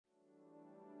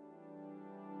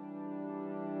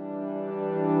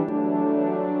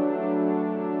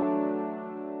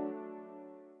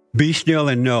Be still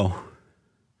and know.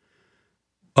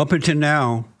 Up until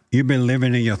now, you've been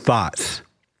living in your thoughts.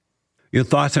 Your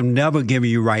thoughts have never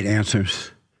given you right answers,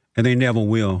 and they never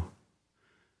will.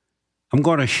 I'm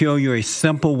going to show you a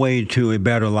simple way to a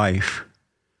better life.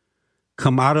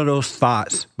 Come out of those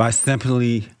thoughts by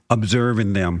simply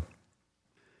observing them.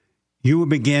 You will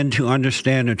begin to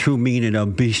understand the true meaning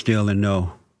of be still and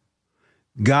know.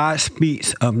 God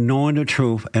speaks of knowing the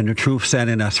truth and the truth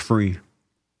setting us free.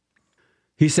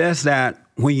 He says that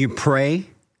when you pray,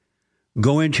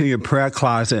 go into your prayer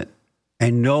closet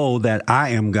and know that I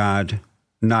am God,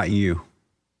 not you.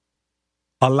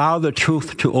 Allow the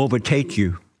truth to overtake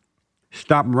you.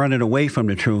 Stop running away from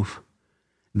the truth.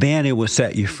 Then it will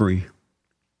set you free.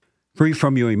 Free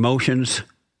from your emotions,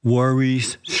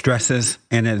 worries, stresses,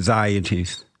 and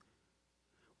anxieties,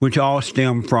 which all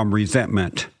stem from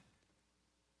resentment.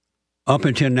 Up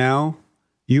until now,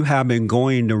 you have been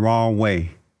going the wrong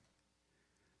way.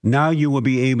 Now you will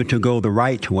be able to go the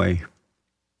right way.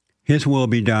 His will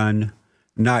be done,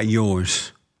 not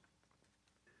yours.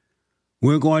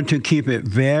 We're going to keep it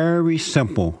very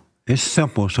simple. It's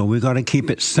simple, so we're going to keep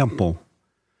it simple.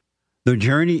 The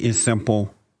journey is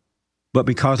simple, but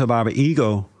because of our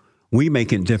ego, we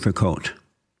make it difficult.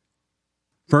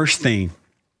 First thing,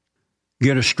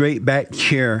 get a straight back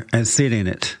chair and sit in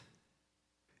it.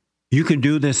 You can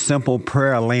do this simple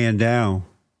prayer laying down,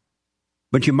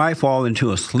 but you might fall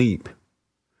into a sleep,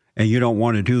 and you don't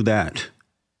want to do that.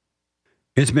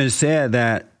 It's been said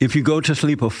that if you go to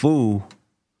sleep a fool,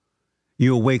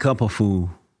 you'll wake up a fool.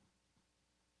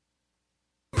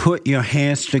 Put your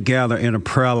hands together in a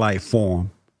prayer-like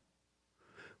form.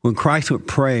 When Christ would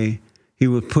pray, he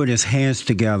would put his hands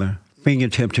together,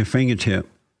 fingertip to fingertip.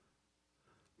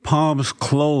 Palms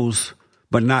closed,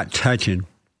 but not touching.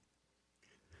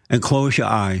 And close your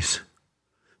eyes.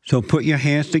 So put your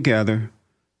hands together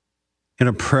in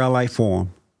a prayer-like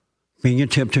form,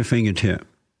 fingertip to fingertip.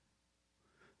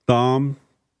 Thumb,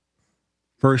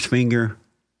 first finger,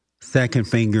 second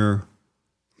finger,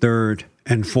 third,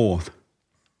 and fourth.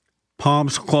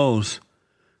 Palms closed,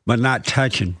 but not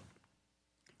touching.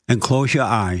 And close your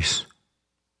eyes.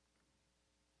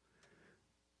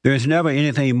 There's never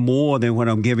anything more than what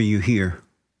I'm giving you here.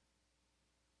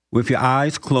 With your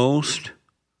eyes closed,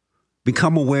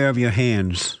 become aware of your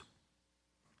hands.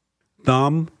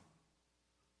 Thumb,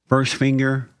 first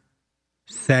finger,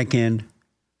 second,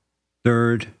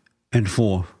 third, and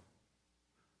fourth.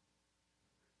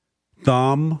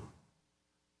 Thumb,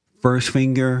 first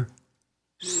finger,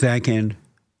 second,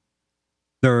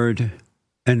 third,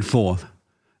 and fourth.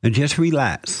 And just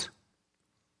relax.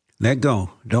 Let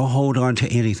go. Don't hold on to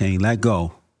anything. Let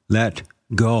go. Let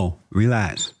go.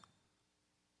 Relax.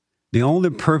 The only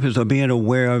purpose of being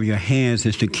aware of your hands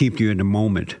is to keep you in the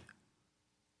moment.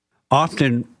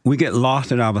 Often we get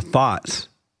lost in our thoughts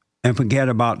and forget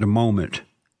about the moment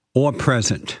or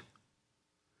present.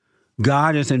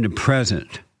 God is in the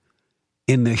present,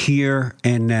 in the here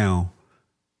and now.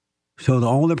 So the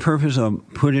only purpose of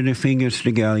putting the fingers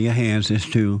together, your hands, is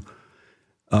to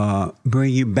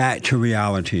bring you back to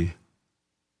reality.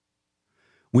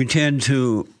 We tend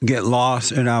to get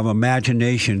lost in our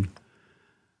imagination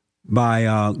by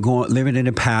living in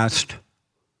the past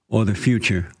or the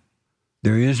future.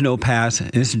 There is no past.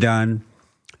 It's done.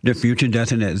 The future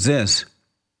doesn't exist.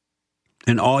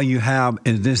 And all you have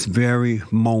is this very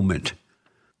moment,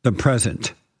 the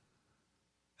present.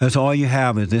 That's all you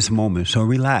have is this moment. So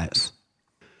relax.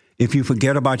 If you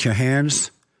forget about your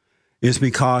hands, it's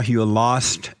because you're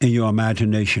lost in your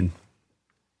imagination.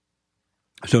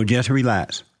 So just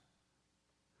relax.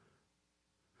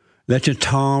 Let your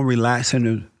tongue relax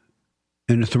in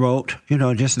the throat.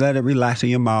 Just let it relax in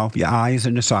your mouth, your eyes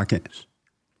in the sockets.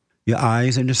 Your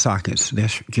eyes in the sockets.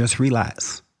 Just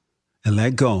relax. And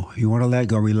let go. You want to let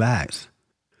go, relax.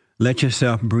 Let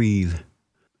yourself breathe.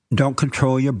 Don't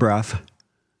control your breath.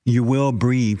 You will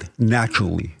breathe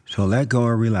naturally. So let go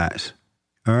and relax.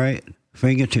 All right?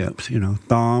 Fingertips,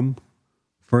 thumb,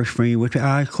 first finger with your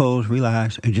eyes closed,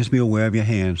 relax, and just be aware of your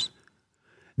hands.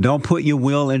 Don't put your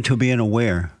will into being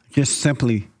aware. Just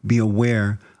simply be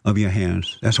aware of your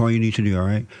hands. That's all you need to do, all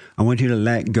right? I want you to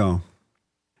let go.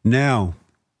 Now,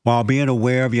 while being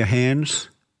aware of your hands,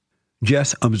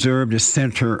 just observe the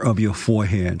center of your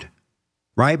forehead,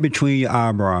 right between your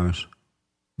eyebrows.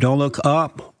 Don't look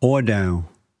up or down.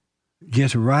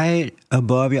 Just right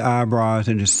above your eyebrows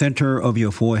in the center of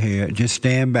your forehead, just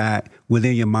stand back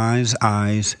within your mind's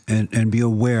eyes and be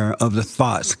aware of the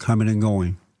thoughts coming and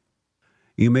going.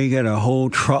 You may get a whole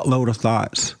truckload of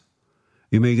thoughts.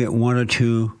 You may get one or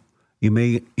two. You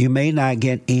may not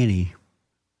get any,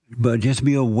 but just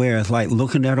be aware. It's like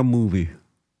looking at a movie.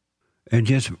 and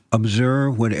just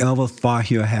observe whatever thought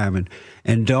you're having.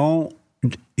 And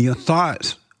your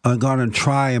thoughts are going to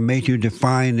try and make you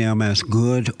define them as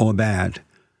good or bad.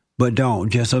 But don't,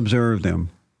 just observe them.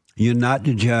 You're not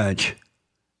the judge.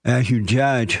 As you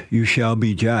judge, you shall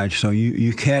be judged. So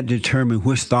you can't determine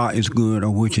which thought is good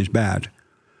or which is bad.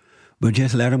 But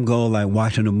just let them go like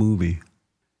watching a movie.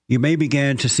 You may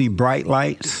begin to see bright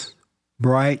lights,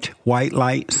 bright white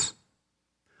lights,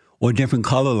 or different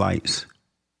color lights.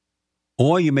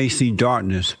 Or you may see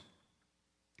darkness.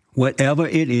 Whatever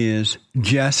it is,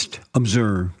 just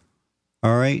observe.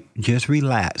 All right? Just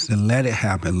relax and let it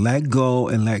happen. Let go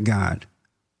and let God.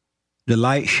 The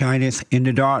light shineth in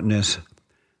the darkness,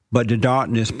 but the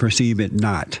darkness perceive it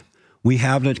not. We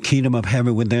have the kingdom of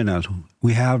heaven within us.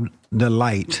 We have the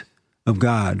light of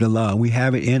God, the love. We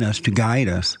have it in us to guide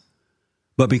us.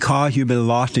 But because you've been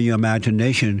lost in your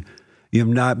imagination, you've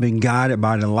not been guided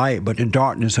by the light, but the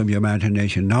darkness of your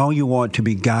imagination. Now you want to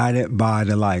be guided by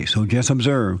the light. So just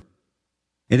observe.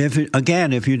 And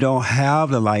if you don't have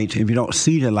the light, if you don't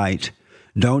see the light,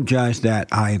 don't judge that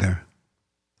either.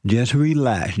 Just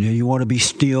relax. You want to be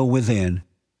still within.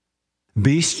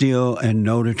 Be still and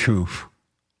know the truth.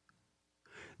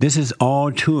 This is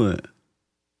all to it.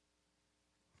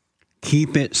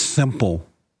 Keep it simple.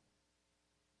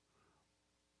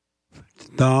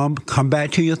 Come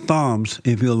back to your thumbs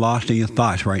if you're lost in your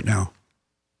thoughts right now.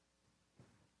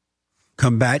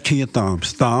 Come back to your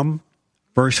thumbs. Thumb,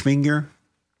 first finger,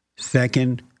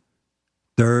 second,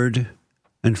 third,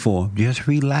 and fourth. Just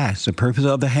relax. The purpose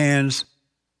of the hands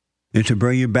is to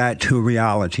bring you back to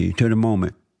reality, to the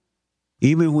moment.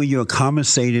 Even when you're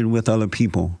conversating with other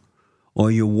people,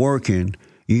 or you're working,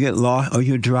 you get lost, or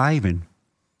you're driving,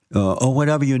 or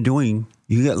whatever you're doing,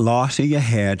 you get lost in your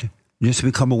head. Just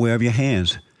become aware of your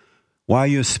hands. While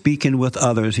you're speaking with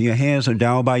others, your hands are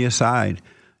down by your side.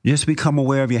 Just become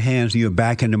aware of your hands. You're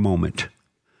back in the moment.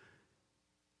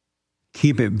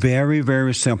 Keep it very,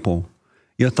 very simple.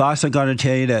 Your thoughts are going to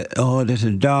tell you that, oh, this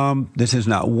is dumb. This is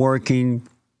not working.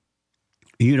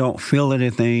 You don't feel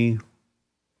anything.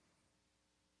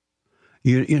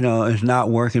 You know, it's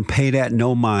not working. Pay that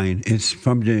no mind. It's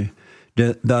from the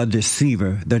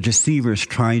deceiver. The deceiver is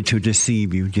trying to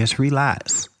deceive you. Just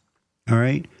relax. All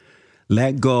right?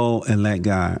 Let go and let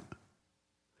God.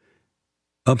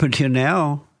 Up until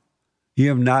now, you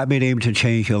have not been able to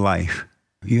change your life.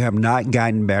 You have not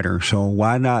gotten better. So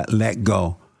why not let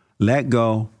go? Let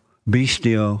go, be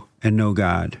still, and know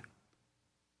God.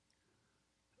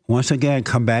 Once again,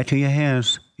 come back to your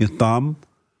hands. Your thumb,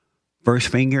 first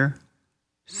finger,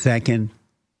 second,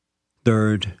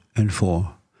 third, and fourth.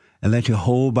 And let your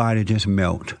whole body just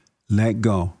melt. Let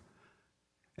go.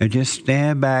 And just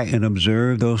stand back and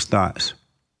observe those thoughts.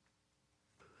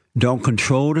 Don't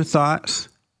control the thoughts.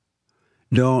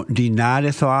 Don't deny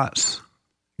the thoughts.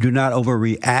 Do not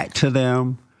overreact to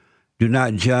them. Do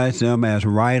not judge them as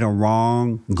right or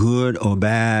wrong, good or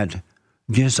bad.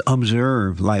 Just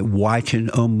observe like watching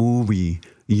a movie.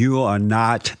 You are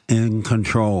not in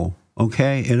control.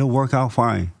 Okay? It'll work out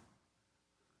fine.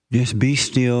 Just be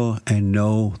still and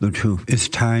know the truth. It's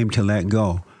time to let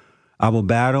go. Our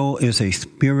battle is a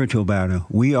spiritual battle.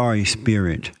 We are a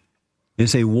spirit.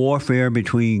 It's a warfare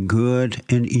between good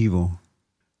and evil.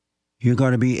 You're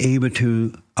going to be able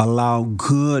to allow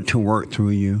good to work through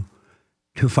you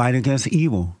to fight against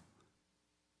evil.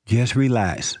 Just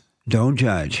relax. Don't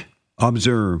judge.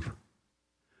 Observe.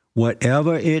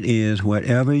 Whatever it is,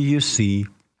 whatever you see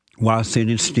while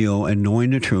sitting still and knowing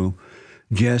the truth,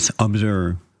 just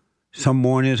observe. Some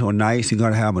mornings or nights, you're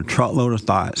going to have a truckload of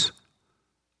thoughts.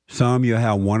 Some you'll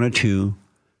have one or two.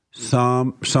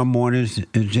 Some mornings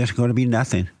it's just going to be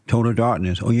nothing, total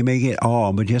darkness. Or you may get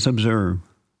all, but just observe.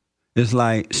 It's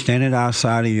like standing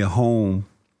outside of your home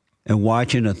and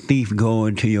watching a thief go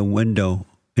into your window,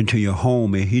 into your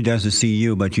home, and he doesn't see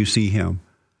you, but you see him.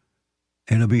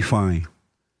 It'll be fine.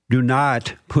 Do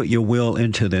not put your will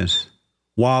into this.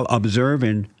 While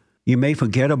observing, you may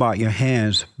forget about your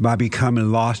hands by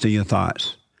becoming lost in your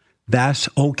thoughts. That's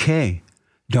okay.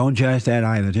 Don't judge that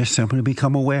either. Just simply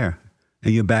become aware.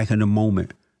 And you're back in the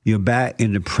moment. You're back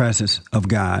in the presence of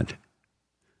God.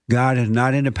 God is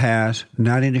not in the past,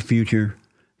 not in the future.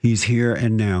 He's here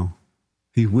and now.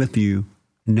 He's with you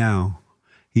now.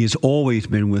 He has always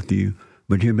been with you,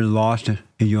 but you've been lost in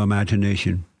your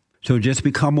imagination. So just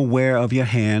become aware of your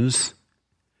hands,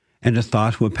 and the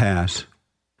thoughts will pass.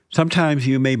 Sometimes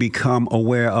you may become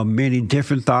aware of many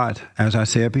different thoughts, as I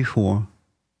said before.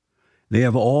 They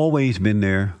have always been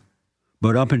there,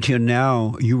 but up until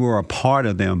now, you were a part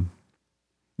of them.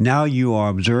 Now you are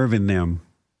observing them.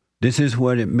 This is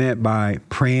what it meant by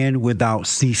praying without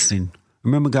ceasing.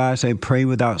 Remember God said, pray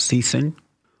without ceasing.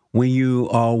 When you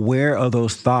are aware of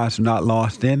those thoughts, not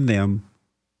lost in them,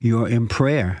 you're in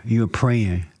prayer. You're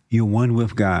praying. You're one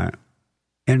with God.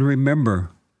 And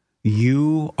remember,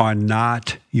 you are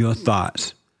not your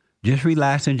thoughts. Just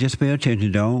relax and just pay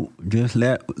attention. Don't just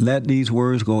let these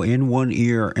words go in one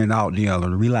ear and out the other.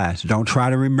 Relax. Don't try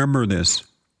to remember this.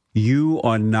 You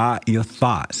are not your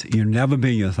thoughts. You've never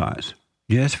been your thoughts.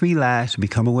 Just relax,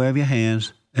 become aware of your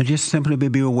hands, and just simply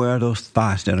be aware of those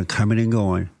thoughts that are coming and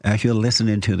going as you're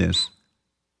listening to this.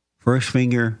 First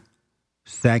finger,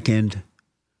 second,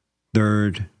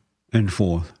 third, and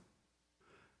fourth.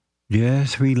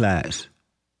 Just relax.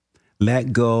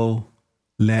 Let go.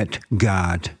 Let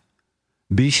God.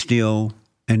 Be still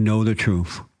and know the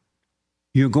truth.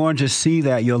 You're going to see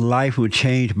that your life will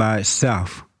change by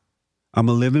itself. I'm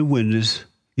a living witness.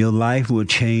 Your life will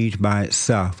change by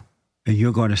itself. And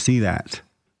you're going to see that.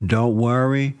 Don't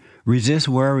worry. Resist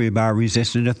worry by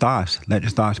resisting the thoughts. Let the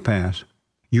thoughts pass.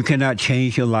 You cannot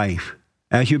change your life.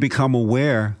 As you become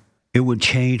aware, it will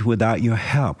change without your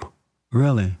help.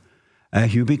 Really.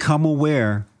 As you become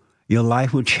aware, your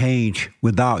life will change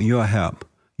without your help.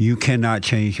 You cannot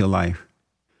change your life.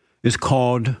 It's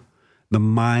called the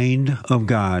mind of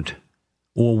God,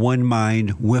 or one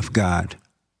mind with God.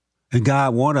 And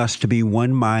God wants us to be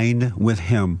one mind with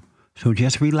Him. So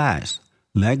just relax.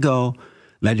 Let go.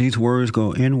 Let these words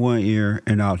go in one ear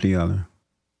and out the other.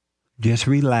 Just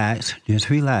relax. Just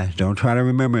relax. Don't try to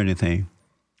remember anything.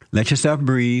 Let yourself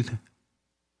breathe.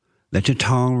 Let your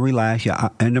tongue relax.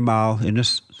 In the mouth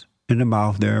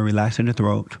there, relax in the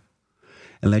throat.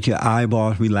 And let your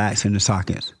eyeballs relax in the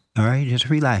sockets. All right? Just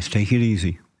relax. Take it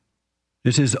easy.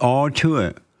 This is all to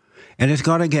it. And it's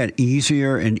going to get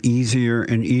easier and easier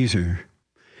and easier.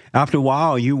 After a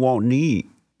while, you won't need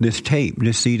this tape,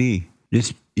 this CD.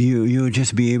 You'll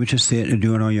just be able to sit and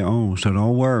do it on your own. So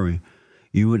don't worry.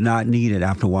 You would not need it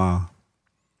after a while.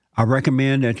 I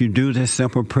recommend that you do this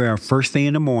simple prayer first thing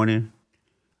in the morning,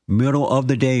 middle of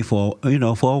the day for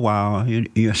a while.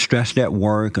 You're stressed at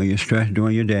work or you're stressed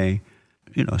during your day.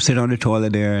 Sit on the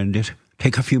toilet there and just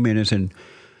take a few minutes and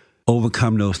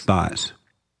overcome those thoughts.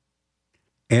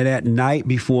 And at night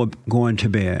before going to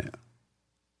bed.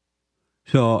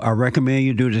 So I recommend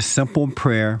you do this simple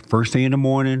prayer first thing in the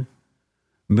morning,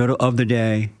 middle of the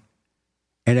day,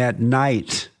 and at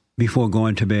night before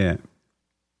going to bed.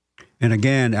 And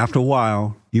again, after a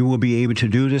while, you will be able to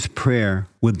do this prayer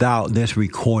without this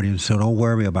recording, so don't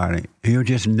worry about it. You'll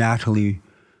just naturally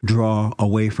draw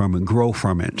away from it, grow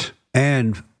from it.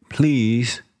 And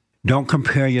please, don't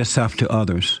compare yourself to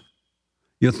others.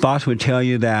 Your thoughts will tell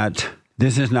you that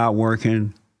this is not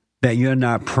working, that you're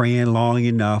not praying long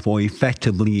enough or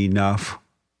effectively enough.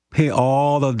 Pay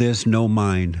all of this no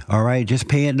mind, all right? Just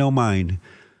pay it no mind.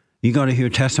 You're going to hear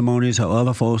testimonies of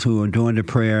other folks who are doing the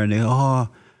prayer and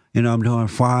I'm doing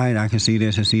fine. I can see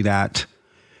this and see that.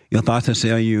 Your thoughts will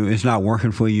tell you it's not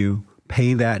working for you.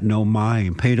 Pay that no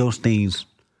mind. Pay those things.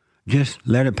 Just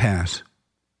let it pass.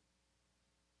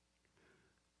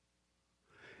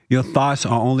 Your thoughts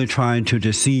are only trying to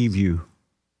deceive you,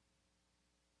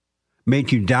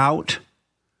 make you doubt,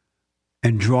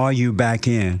 and draw you back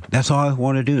in. That's all I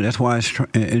want to do. That's why I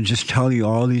just tell you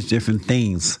all these different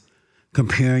things.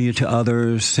 Comparing you to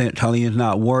others, telling you it's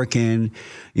not working,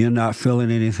 you're not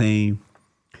feeling anything.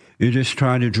 You're just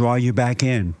trying to draw you back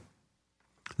in.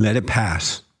 Let it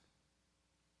pass.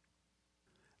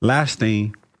 Last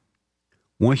thing,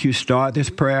 once you start this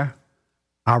prayer,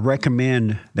 I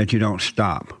recommend that you don't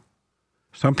stop.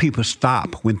 Some people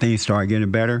stop when things start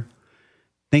getting better,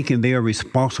 thinking they are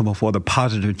responsible for the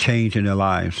positive change in their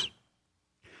lives.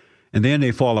 And then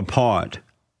they fall apart.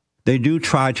 They do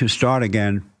try to start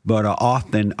again, but are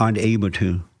often unable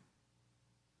to.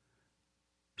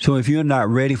 So if you're not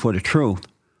ready for the truth,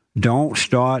 don't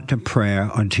start the prayer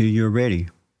until you're ready.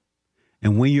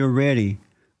 And when you're ready,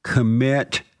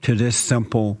 commit to this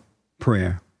simple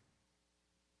prayer.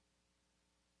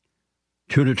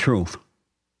 To the truth.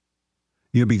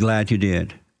 You'll be glad you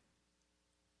did.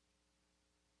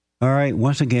 All right,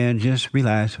 once again, just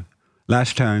relax.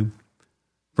 Last time,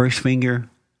 first finger,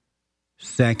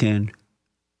 second,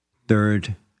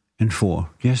 third, and fourth.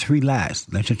 Just relax.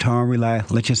 Let your tongue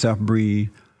relax. Let yourself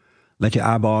breathe. Let your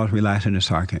eyeballs relax in the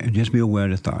socket. And just be aware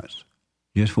of the thoughts.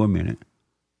 Just for a minute.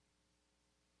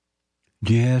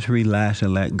 Just relax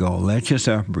and let go. Let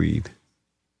yourself breathe.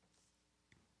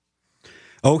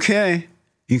 Okay,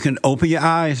 you can open your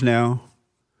eyes now.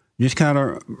 Just kind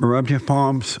of rub your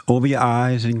palms over your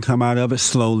eyes and come out of it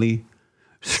slowly.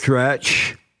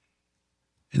 Stretch.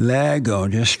 Let go.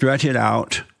 Just stretch it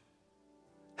out.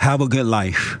 Have a good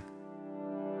life.